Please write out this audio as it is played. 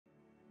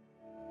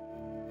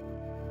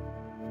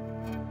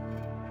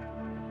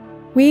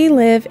We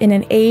live in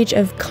an age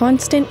of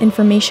constant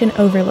information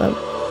overload,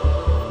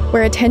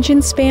 where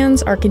attention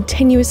spans are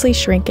continuously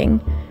shrinking,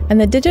 and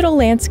the digital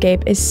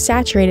landscape is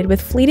saturated with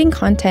fleeting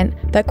content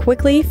that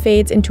quickly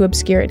fades into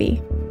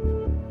obscurity.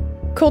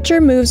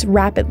 Culture moves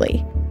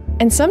rapidly,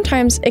 and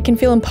sometimes it can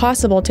feel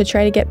impossible to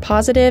try to get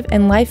positive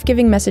and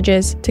life-giving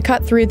messages to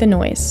cut through the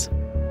noise.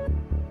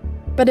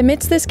 But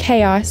amidst this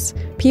chaos,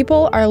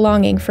 people are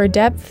longing for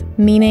depth,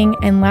 meaning,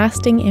 and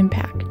lasting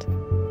impact.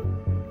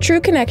 True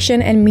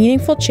connection and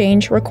meaningful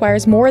change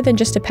requires more than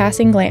just a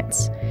passing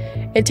glance.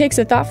 It takes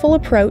a thoughtful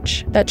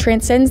approach that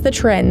transcends the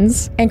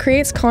trends and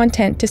creates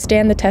content to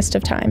stand the test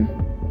of time.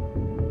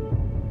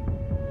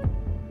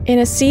 In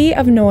a sea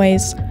of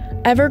noise,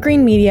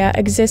 Evergreen Media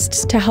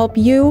exists to help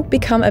you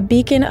become a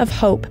beacon of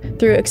hope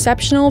through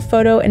exceptional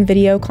photo and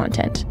video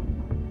content.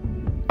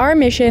 Our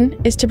mission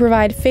is to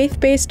provide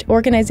faith-based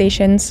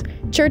organizations,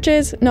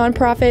 churches,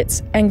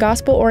 nonprofits, and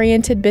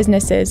gospel-oriented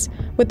businesses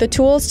with the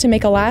tools to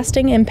make a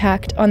lasting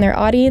impact on their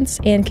audience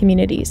and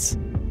communities.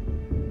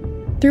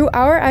 Through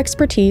our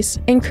expertise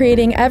in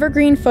creating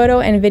evergreen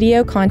photo and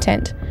video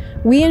content,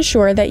 we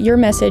ensure that your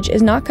message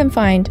is not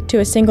confined to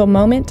a single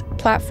moment,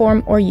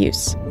 platform, or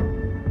use.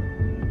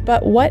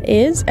 But what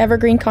is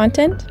evergreen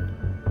content?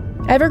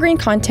 Evergreen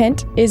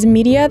content is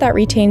media that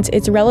retains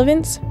its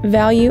relevance,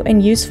 value,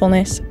 and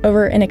usefulness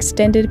over an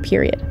extended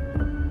period.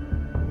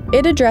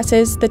 It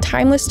addresses the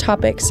timeless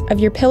topics of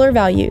your pillar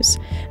values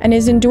and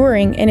is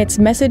enduring in its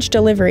message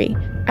delivery,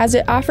 as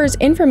it offers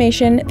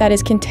information that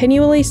is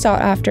continually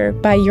sought after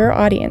by your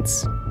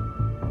audience.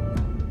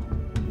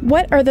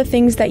 What are the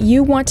things that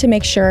you want to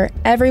make sure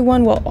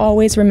everyone will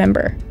always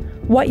remember?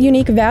 What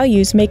unique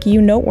values make you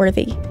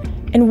noteworthy?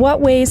 In what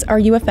ways are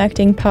you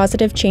affecting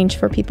positive change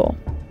for people?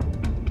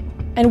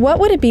 And what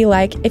would it be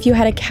like if you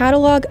had a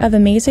catalog of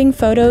amazing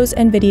photos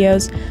and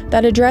videos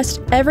that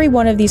addressed every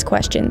one of these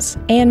questions,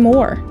 and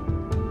more?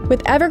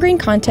 With Evergreen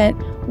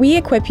content, we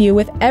equip you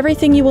with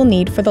everything you will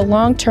need for the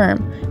long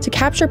term to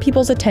capture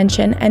people's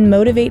attention and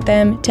motivate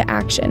them to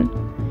action.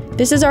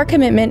 This is our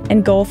commitment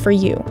and goal for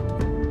you.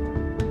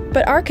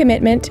 But our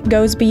commitment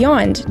goes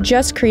beyond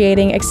just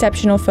creating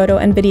exceptional photo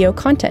and video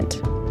content.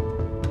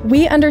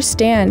 We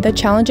understand the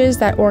challenges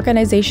that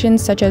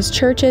organizations such as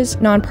churches,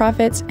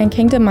 nonprofits, and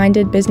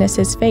kingdom-minded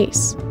businesses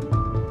face.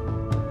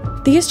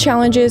 These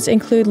challenges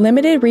include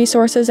limited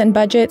resources and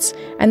budgets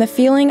and the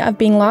feeling of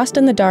being lost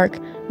in the dark,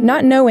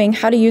 not knowing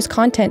how to use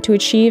content to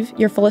achieve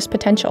your fullest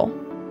potential.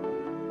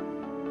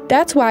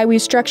 That's why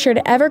we've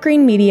structured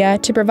Evergreen Media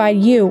to provide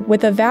you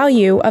with the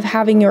value of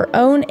having your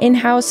own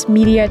in-house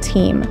media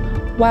team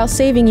while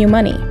saving you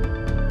money.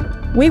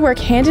 We work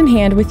hand in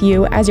hand with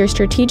you as your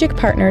strategic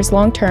partners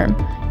long-term,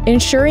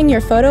 ensuring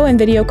your photo and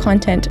video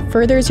content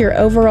furthers your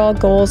overall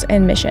goals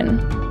and mission.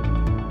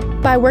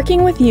 By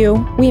working with you,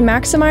 we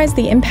maximize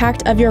the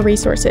impact of your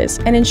resources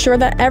and ensure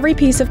that every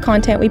piece of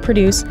content we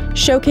produce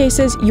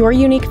showcases your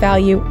unique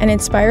value and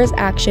inspires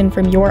action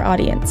from your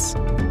audience.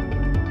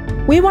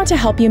 We want to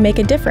help you make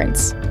a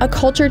difference, a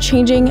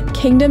culture-changing,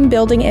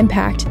 kingdom-building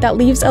impact that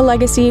leaves a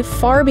legacy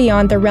far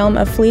beyond the realm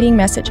of fleeting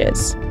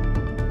messages.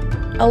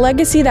 A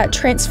legacy that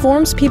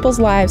transforms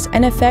people's lives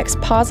and affects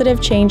positive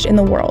change in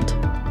the world.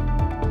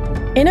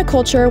 In a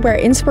culture where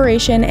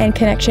inspiration and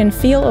connection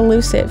feel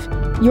elusive,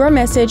 your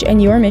message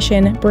and your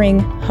mission bring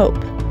hope.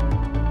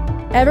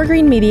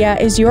 Evergreen Media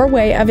is your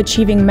way of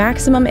achieving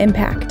maximum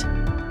impact.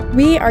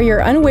 We are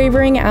your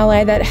unwavering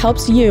ally that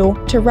helps you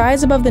to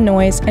rise above the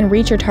noise and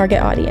reach your target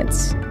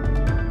audience.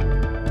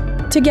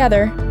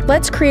 Together,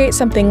 let's create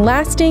something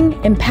lasting,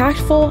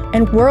 impactful,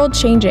 and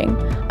world-changing,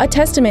 a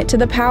testament to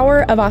the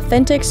power of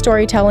authentic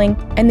storytelling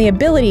and the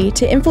ability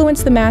to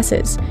influence the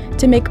masses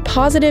to make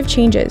positive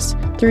changes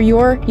through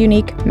your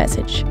unique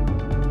message.